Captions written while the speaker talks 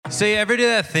So you ever do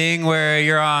that thing where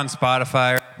you're on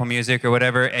Spotify or Apple Music or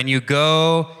whatever, and you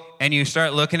go and you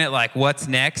start looking at like what's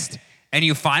next, and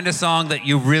you find a song that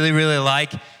you really, really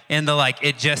like, and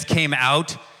it just came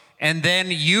out, and then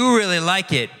you really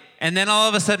like it, and then all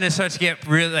of a sudden it starts to get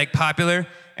really like popular,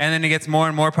 and then it gets more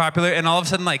and more popular, and all of a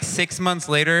sudden like 6 months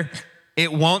later,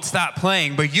 it won't stop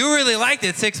playing, but you really liked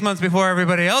it 6 months before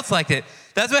everybody else liked it.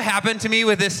 That's what happened to me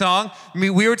with this song. I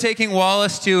mean, we were taking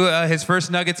Wallace to his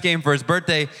first Nuggets game for his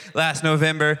birthday last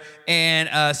November,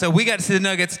 and so we got to see the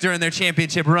Nuggets during their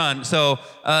championship run. So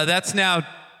that's now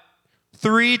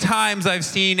 3 times I've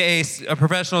seen a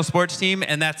professional sports team,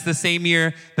 and that's the same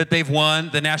year that they've won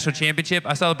the national championship.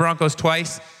 I saw the Broncos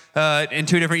twice in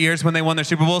 2 different years when they won their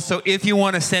Super Bowl. So if you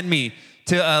want to send me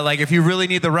to, if you really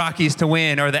need the Rockies to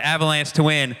win or the Avalanche to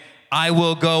win, I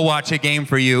will go watch a game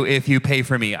for you if you pay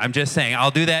for me. I'm just saying, I'll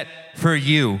do that for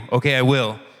you. Okay, I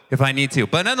will if I need to.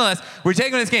 But nonetheless, we're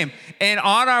taking this game. And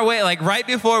on our way, like right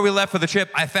before we left for the trip,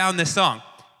 I found this song.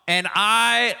 And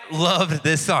I loved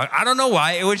this song. I don't know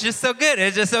why. It was just so good. It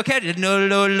was just so catchy. No,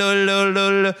 no, no, no,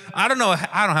 no, no. I don't know.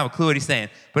 I don't have a clue what he's saying,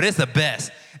 but it's the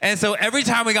best. And so every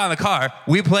time we got in the car,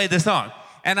 we played this song.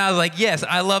 And I was like, yes,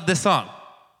 I love this song.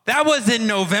 That was in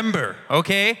November,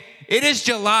 okay? It is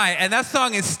July, and that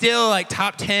song is still like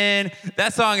top 10.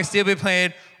 That song is still being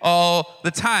played all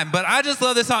the time. But I just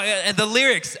love this song, and the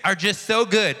lyrics are just so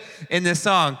good in this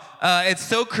song. It's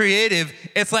so creative.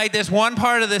 It's like there's one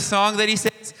part of this song that he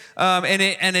says,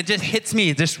 and it just hits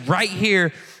me just right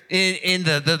here in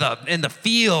the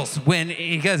feels when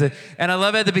he does it. And I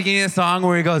love at the beginning of the song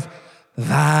where he goes,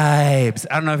 vibes.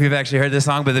 I don't know if you've actually heard this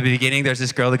song, but at the beginning there's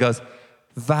this girl that goes,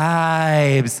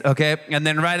 vibes, okay? And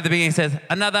then right at the beginning he says,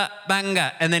 another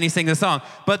banger, and then he sings a song.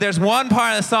 But there's one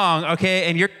part of the song, okay,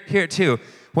 and you're here too.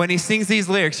 When he sings these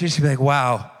lyrics, you should be like,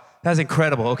 wow, that's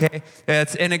incredible, okay?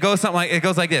 And it goes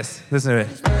like this. Listen to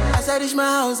it.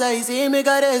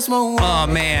 Oh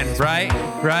man, right?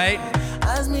 Right?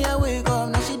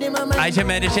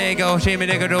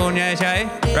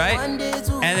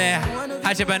 And then,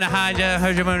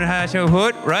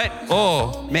 right?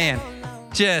 Oh man.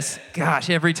 Just, gosh,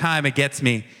 every time it gets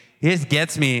me. It just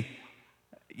gets me.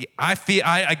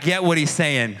 I get what he's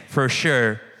saying for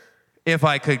sure if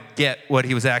I could get what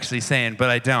he was actually saying, but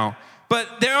I don't.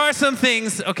 But there are some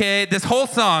things, okay, this whole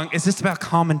song is just about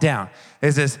calming down.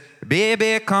 It's just,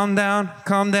 baby, calm down,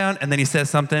 and then he says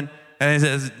something, and he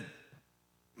says,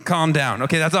 calm down.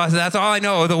 Okay, that's all I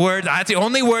know. The words, that's the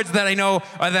only words that I know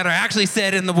that are actually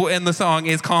said in the song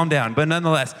is calm down. But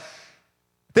nonetheless,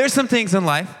 there's some things in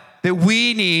life that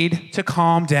we need to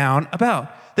calm down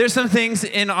about. There's some things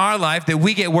in our life that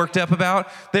we get worked up about.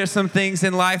 There's some things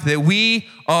in life that we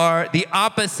are the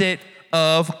opposite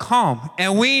of calm.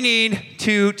 And we need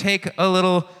to take a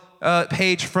little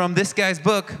page from this guy's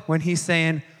book when he's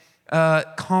saying,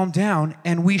 calm down,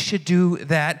 and we should do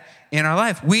that in our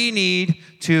life. We need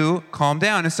to calm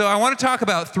down. And so I want to talk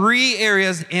about 3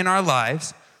 areas in our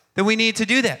lives that we need to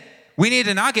do that. We need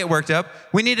to not get worked up.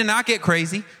 We need to not get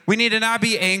crazy. We need to not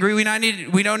be angry. We don't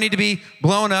need to be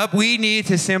blown up. We need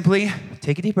to simply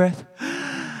take a deep breath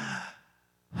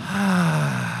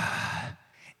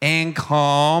and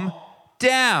calm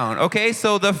down. Okay,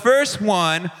 so the first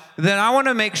one that I want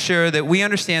to make sure that we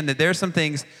understand that there are some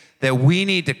things that we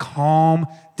need to calm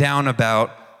down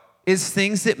about is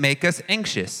things that make us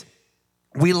anxious.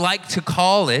 We like to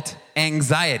call it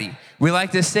anxiety. We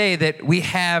like to say that we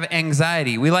have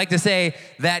anxiety. We like to say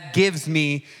that gives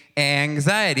me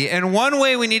anxiety. And one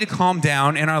way we need to calm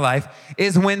down in our life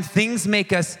is when things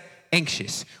make us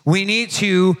anxious. We need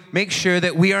to make sure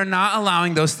that we are not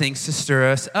allowing those things to stir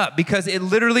us up, because it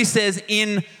literally says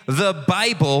in the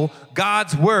Bible,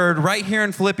 God's word, right here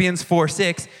in Philippians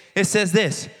 4:6, it says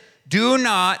this: do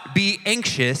not be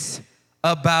anxious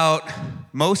about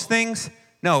most things.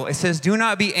 No, it says do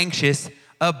not be anxious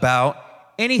about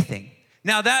anything.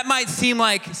 Now, that might seem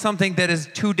like something that is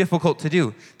too difficult to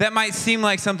do. That might seem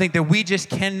like something that we just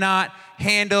cannot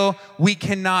handle, we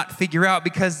cannot figure out,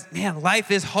 because, man, life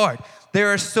is hard.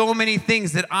 There are so many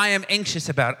things that I am anxious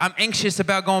about. I'm anxious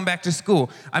about going back to school.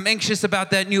 I'm anxious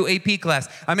about that new AP class.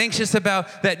 I'm anxious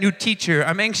about that new teacher.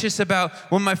 I'm anxious about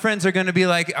when my friends are going to be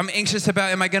like. I'm anxious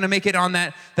about, am I going to make it on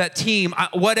that team?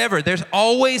 Whatever. There's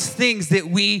always things that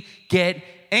we get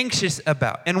anxious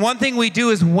about. And one thing we do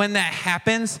is when that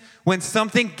happens, when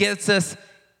something gets us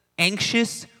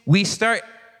anxious, we start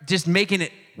just making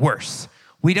it worse.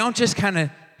 We don't just kind of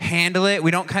handle it.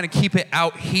 We don't kind of keep it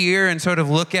out here and sort of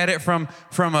look at it from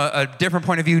a different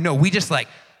point of view. No, we just like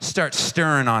start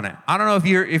stirring on it. I don't know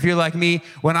if you're like me.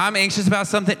 When I'm anxious about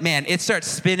something, man, it starts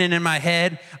spinning in my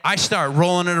head. I start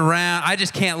rolling it around. I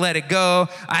just can't let it go.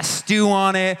 I stew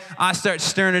on it. I start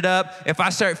stirring it up. If I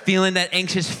start feeling that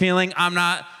anxious feeling,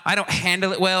 I don't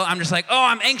handle it well. I'm just like, oh,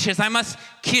 I'm anxious. I must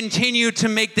continue to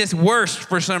make this worse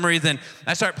for some reason.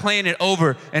 I start playing it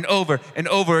over and over and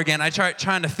over again. I start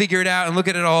trying to figure it out and look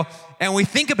at it all. And we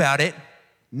think about it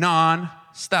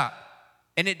non-stop.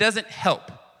 And it doesn't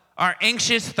help. Our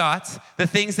anxious thoughts, the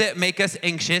things that make us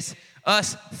anxious,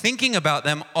 us thinking about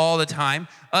them all the time,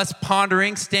 us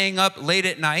pondering, staying up late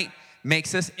at night,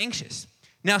 makes us anxious.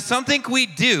 Now, something we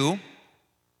do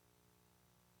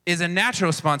is a natural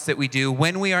response that we do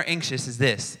when we are anxious is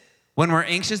this. When we're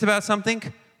anxious about something,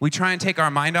 we try and take our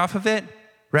mind off of it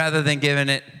rather than giving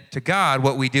it to God.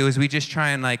 What we do is we just try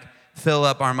and fill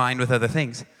up our mind with other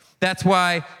things. That's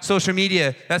why social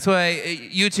media, that's why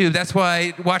YouTube, that's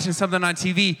why watching something on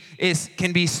TV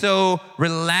can be so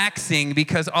relaxing,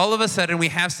 because all of a sudden we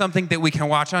have something that we can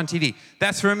watch on TV.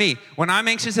 That's for me. When I'm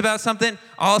anxious about something,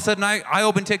 all of a sudden I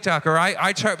open TikTok or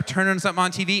I try to turn on something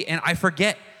on TV and I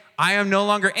forget. I am no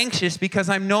longer anxious because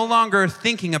I'm no longer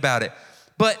thinking about it.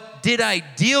 But did I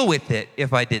deal with it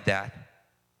if I did that?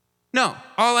 No.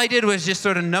 All I did was just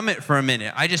sort of numb it for a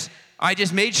minute. I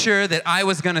just made sure that I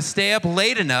was going to stay up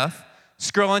late enough,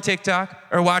 scrolling TikTok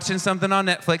or watching something on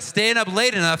Netflix, staying up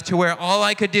late enough to where all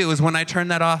I could do is when I turned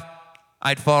that off,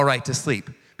 I'd fall right to sleep.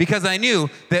 Because I knew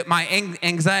that my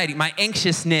anxiety, my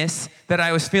anxiousness that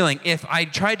I was feeling, if I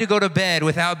tried to go to bed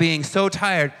without being so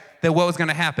tired, that what was going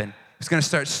to happen? It was going to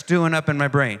start stewing up in my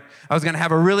brain. I was going to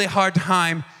have a really hard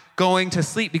time going to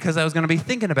sleep because I was going to be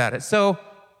thinking about it. So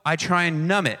I try and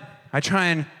numb it. I try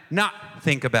and not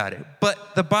think about it.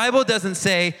 But the Bible doesn't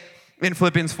say in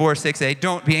Philippians 4:6a,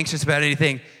 don't be anxious about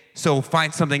anything, so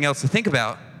find something else to think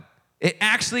about. It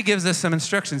actually gives us some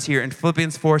instructions here in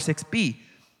Philippians 4:6b.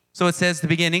 So it says at the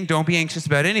beginning, don't be anxious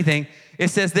about anything. It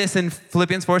says this in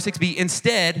Philippians 4:6b,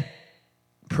 instead,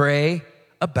 pray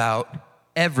about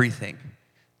everything.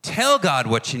 Tell God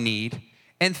what you need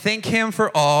and thank Him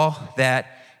for all that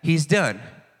He's done.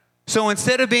 So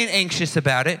instead of being anxious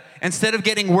about it, instead of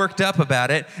getting worked up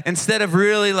about it, instead of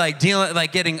really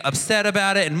getting upset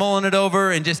about it and mulling it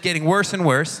over and just getting worse and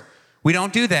worse, we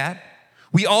don't do that.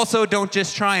 We also don't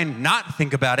just try and not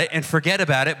think about it and forget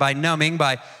about it by numbing,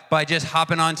 by just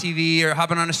hopping on TV or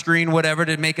hopping on a screen, whatever,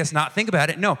 to make us not think about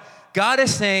it. No, God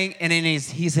is saying, and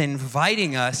He's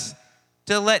inviting us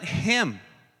to let Him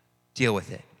deal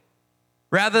with it.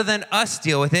 Rather than us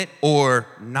deal with it or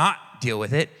not deal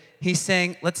with it, He's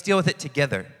saying, let's deal with it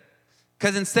together.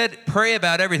 Because instead, pray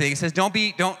about everything. He says,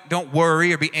 don't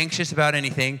worry or be anxious about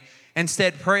anything.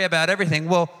 Instead, pray about everything.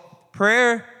 Well,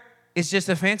 prayer is just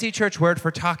a fancy church word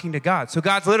for talking to God. So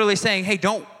God's literally saying, hey,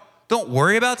 don't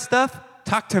worry about stuff.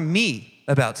 Talk to me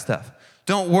about stuff.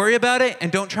 Don't worry about it,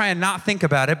 and don't try and not think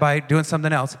about it by doing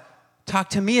something else.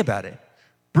 Talk to me about it.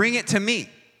 Bring it to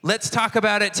me. Let's talk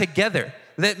about it together.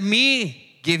 Let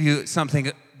me give you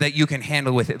something that you can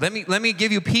handle with it. Let me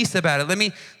give you peace about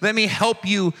it. Let me help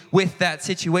you with that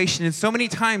situation. And so many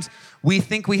times we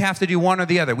think we have to do one or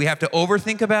the other. We have to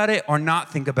overthink about it or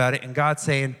not think about it. And God's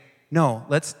saying, no,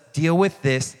 let's deal with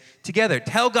this together.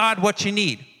 Tell God what you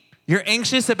need. You're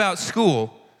anxious about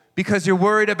school because you're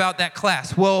worried about that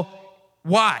class. Well,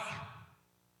 why?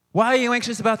 Why are you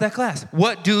anxious about that class?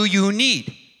 What do you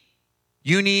need?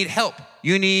 You need help.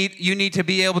 You need to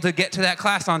be able to get to that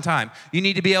class on time. You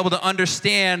need to be able to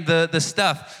understand the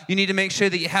stuff. You need to make sure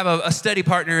that you have a study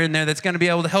partner in there that's going to be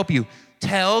able to help you.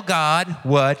 Tell God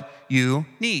what you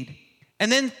need.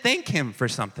 And then thank Him for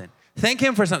something. Thank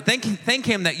Him for something. Thank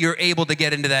Him that you're able to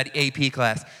get into that AP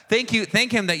class. Thank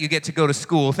Him that you get to go to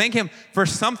school. Thank Him for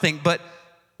something. But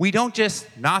we don't just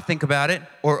not think about it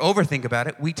or overthink about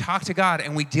it. We talk to God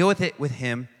and we deal with it with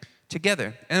Him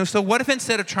together. And so what if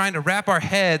instead of trying to wrap our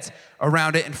heads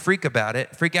around it and freak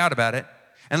out about it,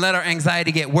 and let our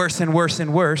anxiety get worse and worse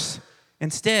and worse,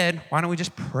 instead, why don't we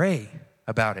just pray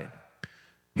about it?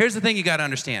 Here's the thing you got to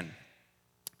understand.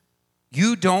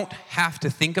 You don't have to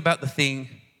think about the thing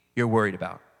you're worried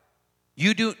about.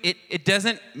 You do it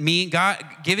doesn't mean God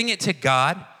giving it to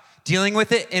God, dealing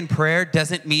with it in prayer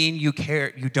doesn't mean you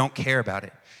don't care about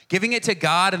it. Giving it to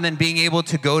God and then being able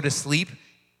to go to sleep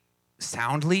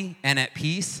soundly and at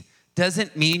peace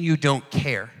doesn't mean you don't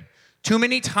care. Too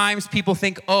many times people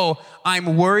think, oh,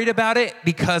 I'm worried about it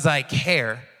because I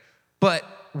care. But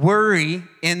worry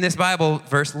in this Bible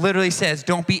verse literally says,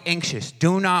 don't be anxious.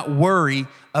 Do not worry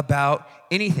about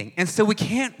anything. And so we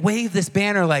can't wave this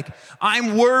banner like,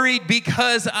 I'm worried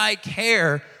because I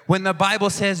care, when the Bible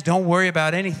says don't worry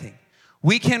about anything.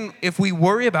 If we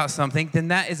worry about something, then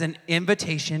that is an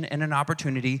invitation and an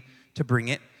opportunity to bring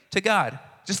it to God.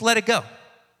 Just let it go.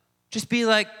 Just be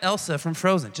like Elsa from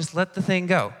Frozen. Just let the thing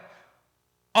go.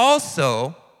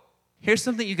 Also, here's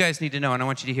something you guys need to know, and I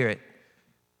want you to hear it.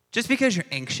 Just because you're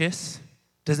anxious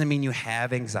doesn't mean you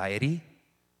have anxiety.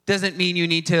 Doesn't mean you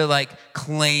need to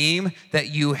claim that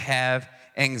you have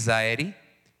anxiety.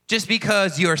 Just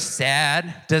because you're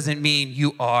sad doesn't mean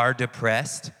you are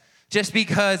depressed. Just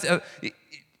because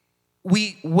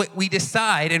we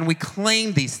decide and we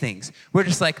claim these things. We're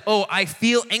just like, oh, I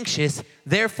feel anxious,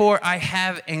 therefore I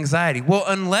have anxiety. Well,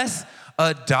 unless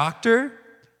a doctor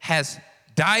has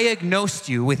diagnosed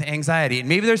you with anxiety, and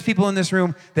maybe there's people in this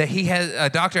room that a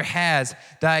doctor has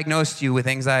diagnosed you with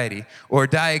anxiety or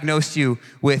diagnosed you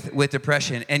with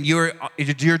depression, and you're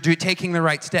taking the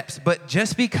right steps. But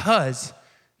just because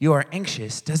you are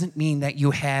anxious doesn't mean that you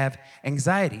have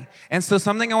anxiety. And so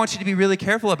something I want you to be really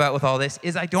careful about with all this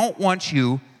is I don't want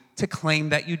you to claim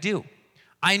that you do.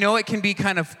 I know it can be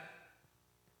kind of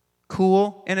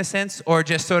cool in a sense, or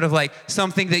just sort of like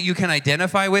something that you can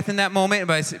identify with in that moment,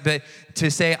 but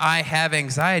to say I have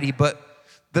anxiety. But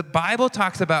the Bible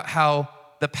talks about how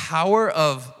the power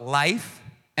of life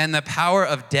and the power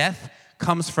of death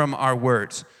comes from our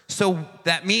words. So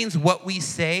that means what we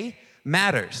say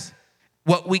matters.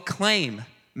 What we claim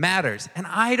matters. And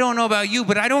I don't know about you,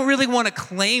 but I don't really want to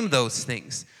claim those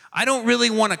things. I don't really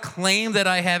want to claim that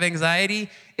I have anxiety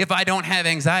if I don't have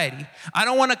anxiety. I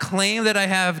don't want to claim that I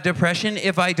have depression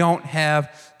if I don't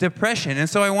have depression. And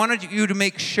so I wanted you to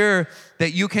make sure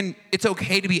that it's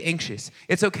okay to be anxious.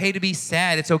 It's okay to be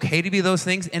sad. It's okay to be those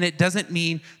things. And it doesn't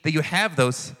mean that you have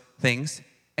those things.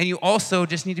 And you also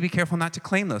just need to be careful not to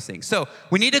claim those things. So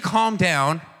we need to calm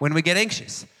down when we get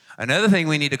anxious. Another thing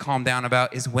we need to calm down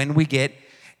about is when we get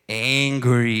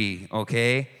angry,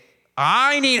 okay?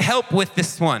 I need help with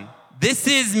this one. This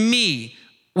is me.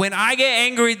 When I get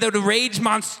angry, the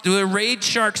rage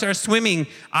sharks are swimming.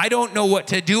 I don't know what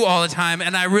to do all the time,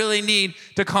 and I really need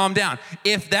to calm down.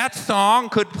 If that song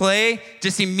could play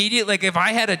just immediately, if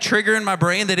I had a trigger in my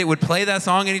brain that it would play that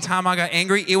song anytime I got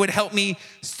angry, it would help me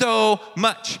so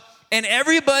much. And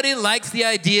everybody likes the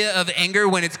idea of anger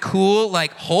when it's cool,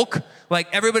 like Hulk.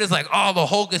 Everybody's like, oh, the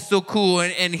Hulk is so cool,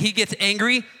 and he gets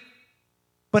angry.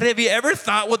 But have you ever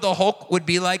thought what the Hulk would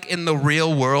be like in the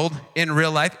real world, in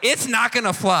real life? It's not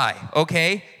gonna fly,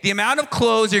 okay? The amount of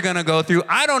clothes you're gonna go through,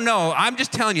 I don't know. I'm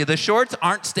just telling you, the shorts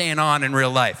aren't staying on in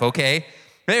real life, okay?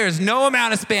 There's no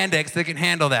amount of spandex that can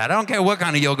handle that. I don't care what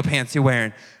kind of yoga pants you're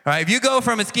wearing. All right, if you go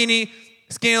from a skinny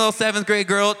little 7th grade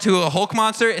girl to a Hulk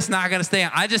monster, it's not gonna stay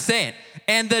on. I'm just saying.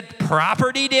 And the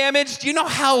property damage, do you know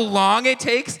how long it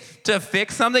takes to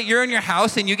fix something? You're in your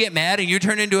house and you get mad and you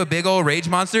turn into a big old rage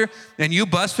monster and you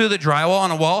bust through the drywall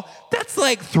on a wall. That's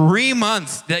like 3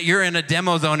 months that you're in a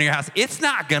demo zone in your house. It's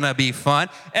not gonna be fun.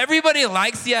 Everybody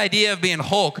likes the idea of being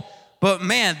Hulk, but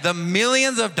man, the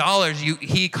millions of dollars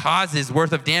he causes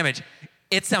worth of damage,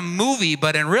 it's a movie,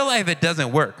 but in real life it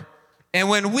doesn't work. And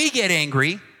when we get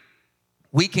angry,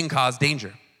 we can cause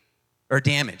danger or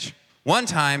damage. One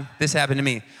time, this happened to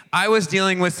me. I was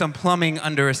dealing with some plumbing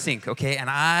under a sink, okay?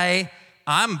 And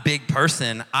I'm a big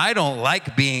person. I don't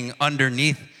like being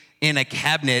underneath in a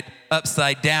cabinet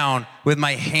upside down with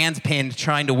my hands pinned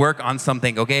trying to work on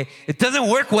something, okay? It doesn't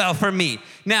work well for me.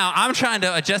 Now, I'm trying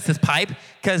to adjust this pipe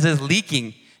because it's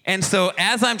leaking. And so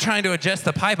as I'm trying to adjust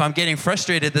the pipe, I'm getting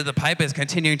frustrated that the pipe is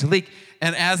continuing to leak.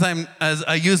 And as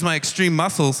I use my extreme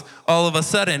muscles, all of a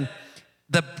sudden,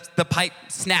 the pipe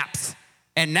snaps.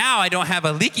 And now I don't have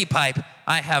a leaky pipe,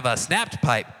 I have a snapped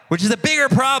pipe, which is a bigger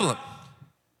problem.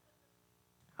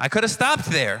 I could have stopped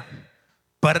there,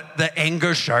 but the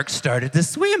anger shark started to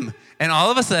swim. And all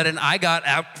of a sudden, I got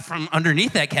out from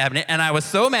underneath that cabinet, and I was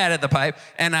so mad at the pipe,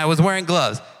 and I was wearing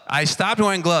gloves. I stopped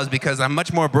wearing gloves because I'm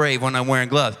much more brave when I'm wearing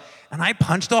gloves. And I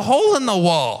punched a hole in the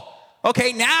wall.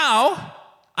 Okay, now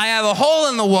I have a hole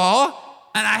in the wall,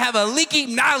 and I have not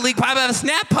a leak pipe, I have a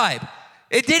snap pipe.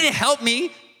 It didn't help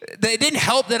me. It didn't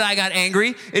help that I got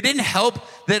angry. It didn't help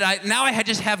that I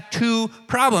just have 2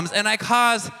 problems. And I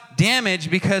caused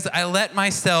damage because I let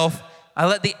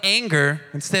the anger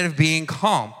instead of being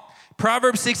calm.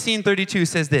 Proverbs 16:32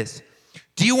 says this,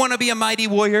 do you want to be a mighty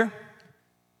warrior?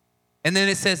 And then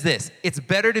it says this, it's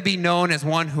better to be known as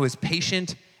one who is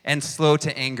patient and slow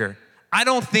to anger. I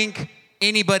don't think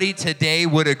anybody today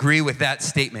would agree with that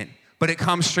statement, but it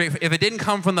comes straight. If it didn't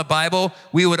come from the Bible,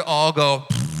 we would all go,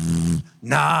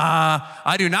 nah,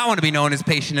 I do not want to be known as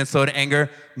patient and slow to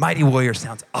anger. Mighty warrior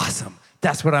sounds awesome.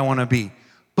 That's what I want to be.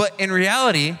 But in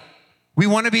reality, we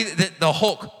want to be the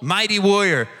Hulk, mighty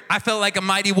warrior. I felt like a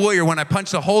mighty warrior when I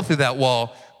punched a hole through that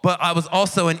wall. but I was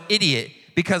also an idiot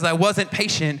because I wasn't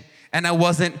patient and I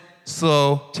wasn't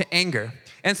slow to anger.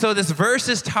 And so this verse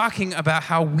is talking about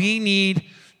how we need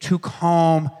to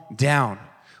calm down.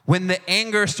 When the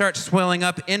anger starts swelling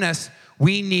up in us,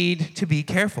 we need to be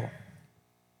careful.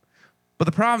 But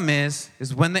the problem is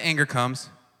when the anger comes,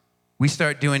 we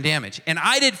start doing damage. And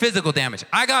I did physical damage.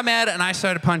 I got mad and I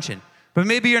started punching. But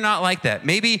maybe you're not like that.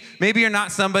 Maybe you're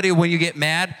not somebody when you get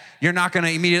mad, you're not going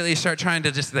to immediately start trying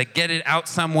to just like get it out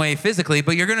some way physically,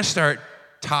 but you're going to start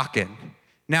talking.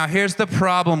 Now, here's the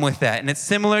problem with that, and it's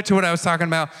similar to what I was talking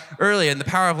about earlier in the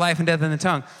power of life and death in the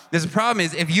tongue. There's a problem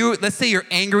is let's say you're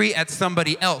angry at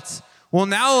somebody else. Well,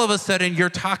 now all of a sudden you're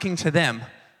talking to them,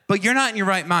 but you're not in your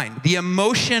right mind. The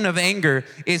emotion of anger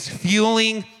is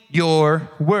fueling your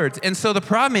words. And so the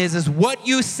problem is what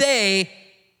you say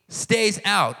stays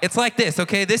out. It's like this,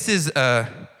 okay? This is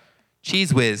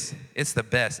Cheese Whiz. It's the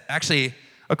best. Actually,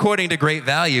 according to Great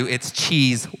Value, it's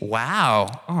cheese. Wow.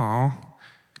 Oh.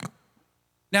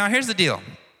 Now, here's the deal,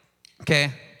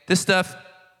 okay? This stuff,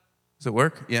 does it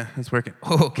work? Yeah, it's working.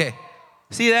 Oh, okay.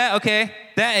 See that? Okay.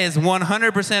 That is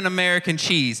 100% American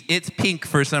cheese. It's pink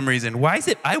for some reason. Why is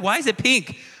it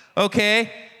pink?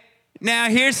 Okay. Now,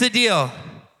 here's the deal.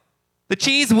 The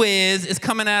Cheese Whiz is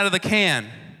coming out of the can.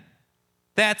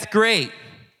 That's great.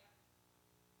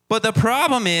 But the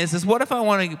problem is what if I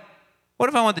want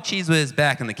the Cheese Whiz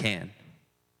back in the can?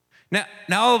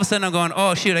 Now all of a sudden I'm going,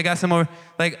 oh shoot, I got some more,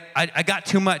 like I got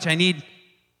too much. I need,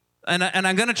 and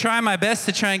I'm gonna try my best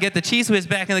to try and get the Cheese Whiz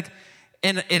back in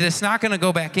and it is not gonna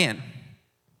go back in.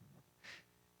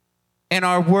 And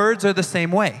our words are the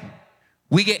same way.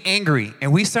 We get angry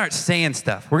and we start saying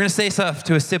stuff. We're gonna say stuff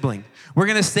to a sibling. We're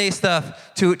gonna say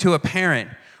stuff to a parent.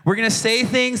 We're gonna say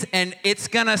things and it's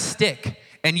gonna stick.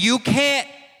 And you can't,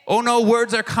 oh no,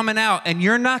 words are coming out and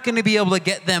you're not gonna be able to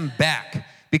get them back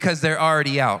because they're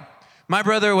already out. My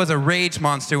brother was a rage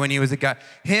monster when he was a guy.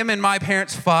 Him and my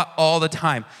parents fought all the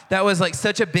time. That was like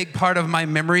such a big part of my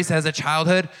memories as a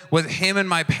childhood was him and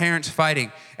my parents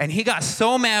fighting. And he got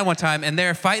so mad one time and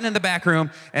they're fighting in the back room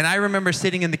and I remember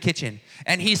sitting in the kitchen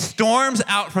and he storms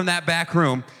out from that back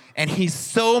room and he's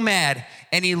so mad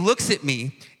and he looks at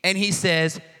me and he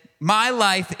says, "My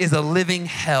life is a living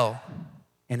hell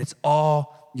and it's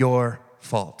all your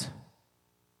fault."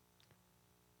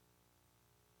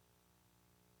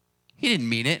 He didn't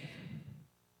mean it.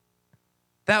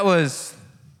 That was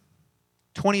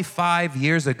 25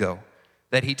 years ago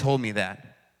that he told me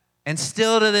that. And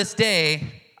still to this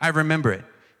day, I remember it.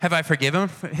 Have I forgiven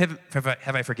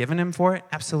him for it?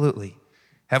 Absolutely.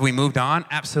 Have we moved on?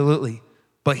 Absolutely.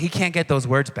 But he can't get those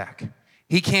words back.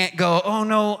 He can't go, oh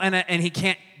no, and he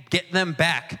can't get them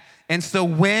back. And so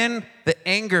when the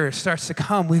anger starts to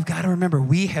come, we've got to remember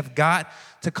we have got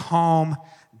to calm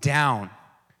down.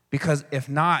 Because if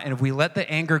not, and if we let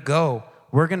the anger go,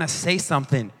 we're going to say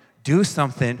something, do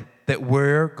something that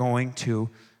we're going to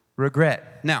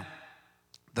regret. Now,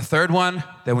 the third one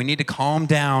that we need to calm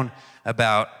down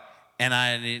about,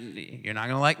 and you're not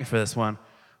going to like me for this one,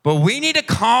 but we need to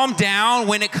calm down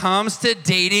when it comes to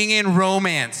dating and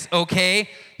romance, okay?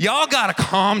 Y'all got to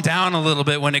calm down a little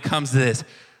bit when it comes to this.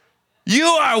 You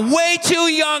are way too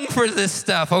young for this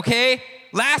stuff, okay?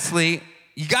 Lastly,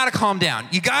 you got to calm down.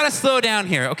 You got to slow down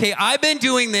here, okay? I've been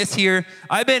doing this here.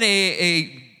 I've been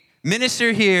a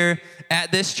minister here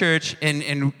at this church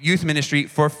in youth ministry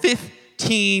for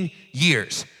 15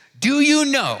 years. Do you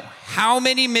know how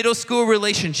many middle school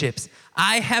relationships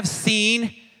I have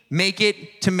seen make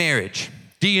it to marriage?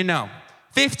 Do you know?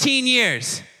 15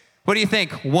 years. What do you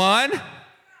think? One?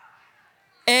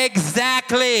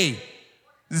 Exactly.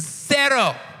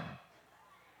 Zero.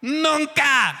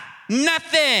 Nunca.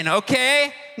 Nothing,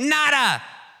 okay? Nada.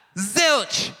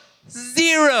 Zilch.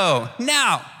 Zero.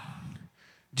 Now,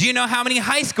 do you know how many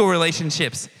high school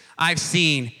relationships I've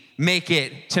seen make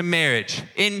it to marriage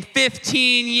in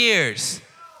 15 years?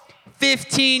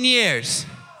 15 years.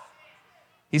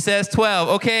 He says 12,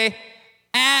 okay?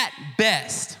 At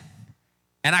best.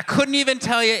 And I couldn't even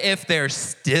tell you if they're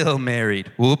still married.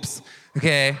 Whoops.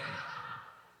 Okay.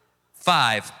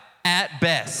 5. At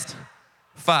best.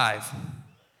 5.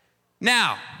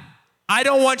 Now, I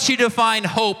don't want you to find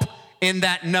hope in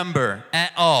that number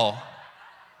at all.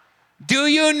 Do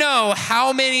you know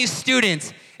how many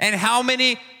students and how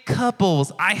many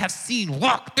couples I have seen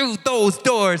walk through those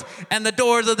doors and the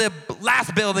doors of the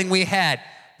last building we had?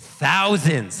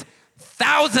 Thousands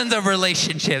of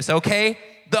relationships, okay?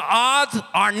 The odds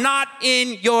are not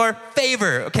in your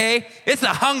favor, okay? It's the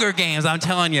Hunger Games, I'm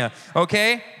telling you,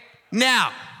 okay?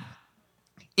 Now,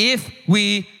 if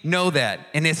we know that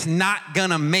and it's not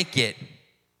gonna make it,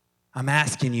 I'm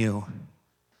asking you,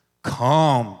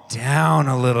 calm down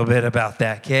a little bit about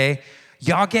that, okay?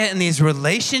 Y'all get in these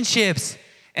relationships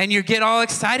and you get all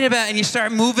excited about it and you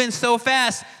start moving so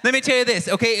fast. Let me tell you this,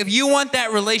 okay? If you want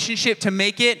that relationship to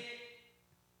make it,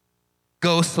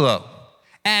 go slow.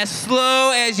 As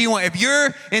slow as you want. If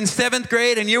you're in 7th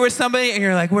grade and you're with somebody and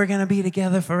you're like, we're gonna be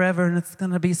together forever and it's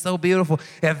gonna be so beautiful.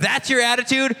 If that's your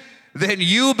attitude, then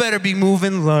you better be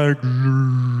moving like,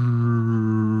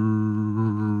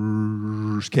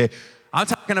 okay? I'm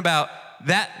talking about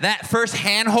that first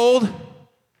handhold,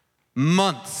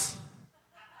 months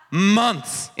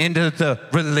into the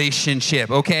relationship,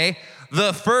 okay?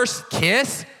 The first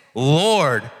kiss,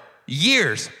 Lord,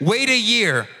 years. Wait a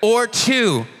year or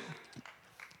two.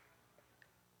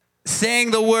 Saying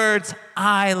the words,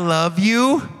 I love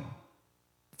you,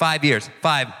 5 years,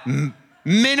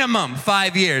 minimum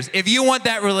 5 years, if you want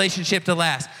that relationship to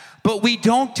last. But we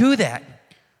don't do that.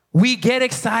 We get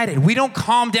excited. We don't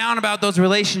calm down about those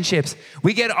relationships.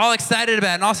 We get all excited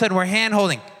about it, and all of a sudden we're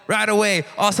hand-holding right away.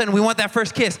 All of a sudden we want that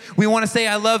first kiss. We want to say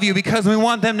I love you because we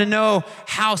want them to know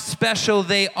how special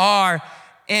they are,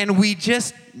 and we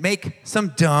just make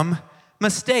some dumb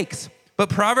mistakes. But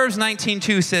Proverbs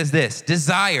 19:2 says this,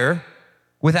 desire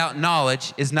without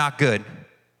knowledge is not good.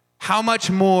 How much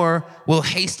more will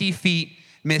hasty feet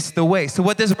miss the way? So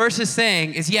what this verse is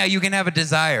saying is, yeah, you can have a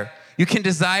desire. You can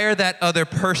desire that other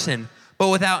person, but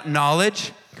without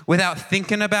knowledge, without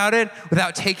thinking about it,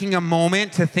 without taking a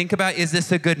moment to think about, is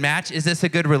this a good match? Is this a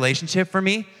good relationship for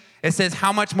me? It says,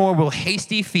 how much more will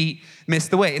hasty feet miss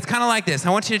the way? It's kind of like this.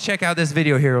 I want you to check out this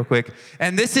video here real quick.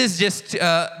 And this is just,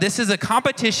 this is a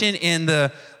competition in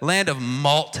the land of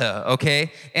Malta,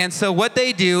 okay? And so what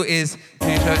they do is,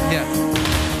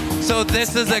 so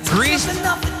this is a greased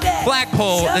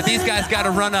flagpole that these guys got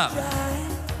to run up.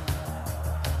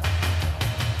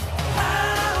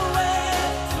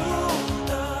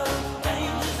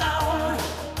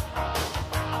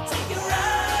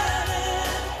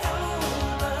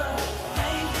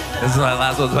 This is my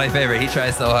last one's my favorite. He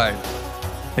tries so hard.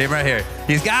 Him right here.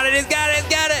 He's got it, he's got it, he's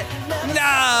got it.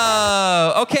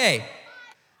 No! Okay.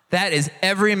 That is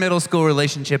every middle school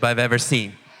relationship I've ever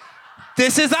seen.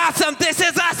 This is awesome, this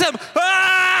is awesome.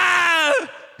 Ah!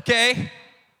 Okay?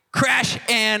 Crash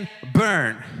and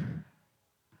burn.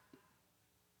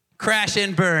 Crash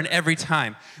and burn every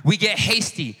time. We get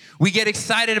hasty. We get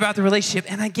excited about the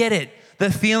relationship, and I get it.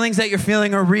 The feelings that you're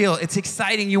feeling are real. It's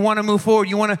exciting. You want to move forward.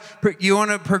 You want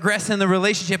to progress in the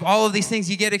relationship. All of these things,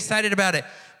 you get excited about it.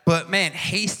 But man,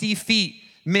 hasty feet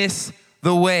miss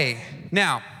the way.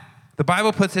 Now, the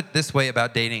Bible puts it this way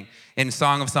about dating in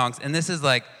Song of Songs, and this is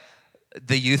like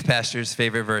the youth pastor's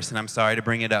favorite verse, and I'm sorry to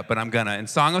bring it up, but I'm gonna. In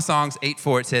Song of Songs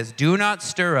 8:4, it says, "Do not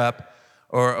stir up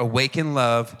or awaken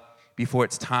love before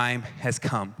its time has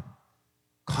come."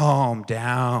 Calm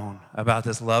down about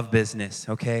this love business,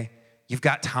 okay? You've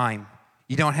got time.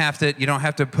 You don't have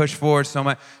to push forward so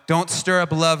much. Don't stir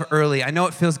up love early. I know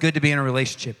it feels good to be in a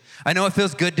relationship. I know it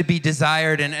feels good to be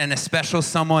desired and a special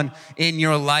someone in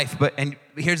your life. And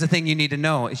here's the thing you need to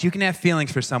know is you can have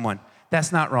feelings for someone.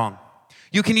 That's not wrong.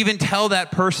 You can even tell that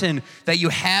person that you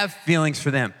have feelings for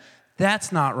them.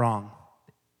 That's not wrong.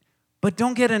 But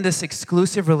don't get in this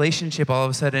exclusive relationship all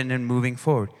of a sudden and moving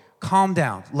forward. Calm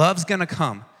down. Love's gonna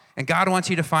come. And God wants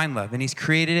you to find love. And He's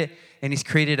created it, and He's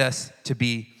created us to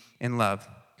be in love.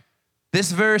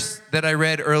 This verse that I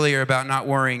read earlier about not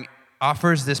worrying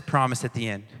offers this promise at the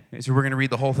end. So we're going to read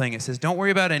the whole thing. It says, don't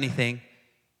worry about anything.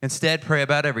 Instead, pray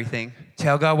about everything.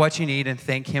 Tell God what you need and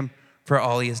thank Him for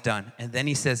all He has done. And then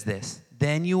He says this,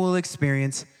 then you will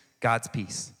experience God's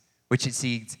peace, which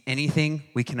exceeds anything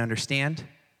we can understand.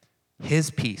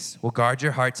 His peace will guard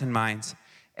your hearts and minds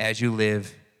as you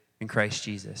live in Christ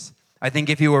Jesus. I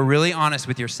think if you were really honest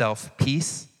with yourself,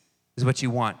 peace is what you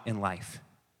want in life.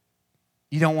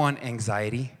 You don't want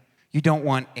anxiety. You don't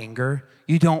want anger.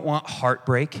 You don't want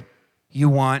heartbreak. You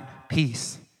want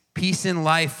peace. Peace in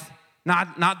life,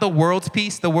 not the world's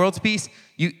peace. The world's peace,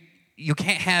 you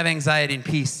can't have anxiety and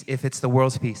peace if it's the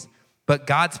world's peace. But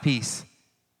God's peace,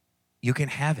 you can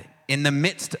have it. In the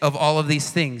midst of all of these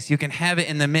things, you can have it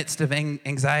in the midst of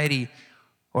anxiety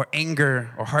or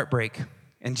anger or heartbreak.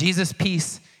 And Jesus'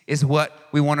 peace is what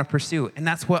we want to pursue. And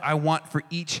that's what I want for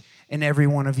each and every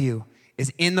one of you,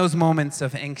 is in those moments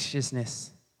of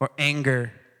anxiousness or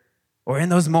anger or in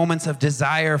those moments of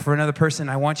desire for another person,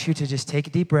 I want you to just take a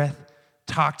deep breath,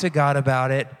 talk to God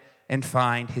about it, and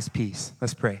find His peace.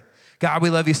 Let's pray. God, we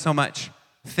love you so much.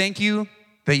 Thank you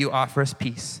that you offer us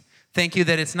peace. Thank you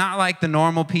that it's not like the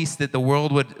normal peace that the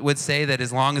world would say that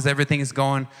as long as everything is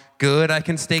going good, I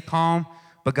can stay calm.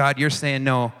 But God, you're saying,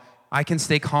 no, I can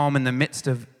stay calm in the midst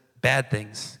of bad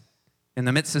things. in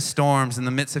the midst of storms, in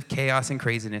the midst of chaos and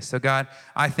craziness. So God,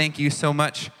 I thank you so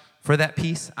much for that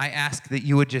peace. I ask that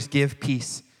you would just give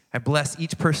peace. I bless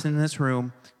each person in this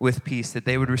room with peace, that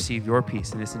they would receive your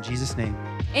peace. And it's in Jesus' name.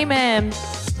 Amen.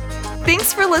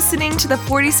 Thanks for listening to the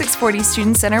 4640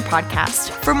 Student Center podcast.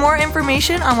 For more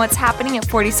information on what's happening at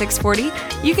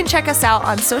 4640, you can check us out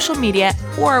on social media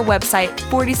or our website,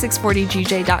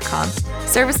 4640gj.com.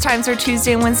 Service times are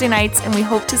Tuesday and Wednesday nights, and we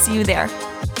hope to see you there.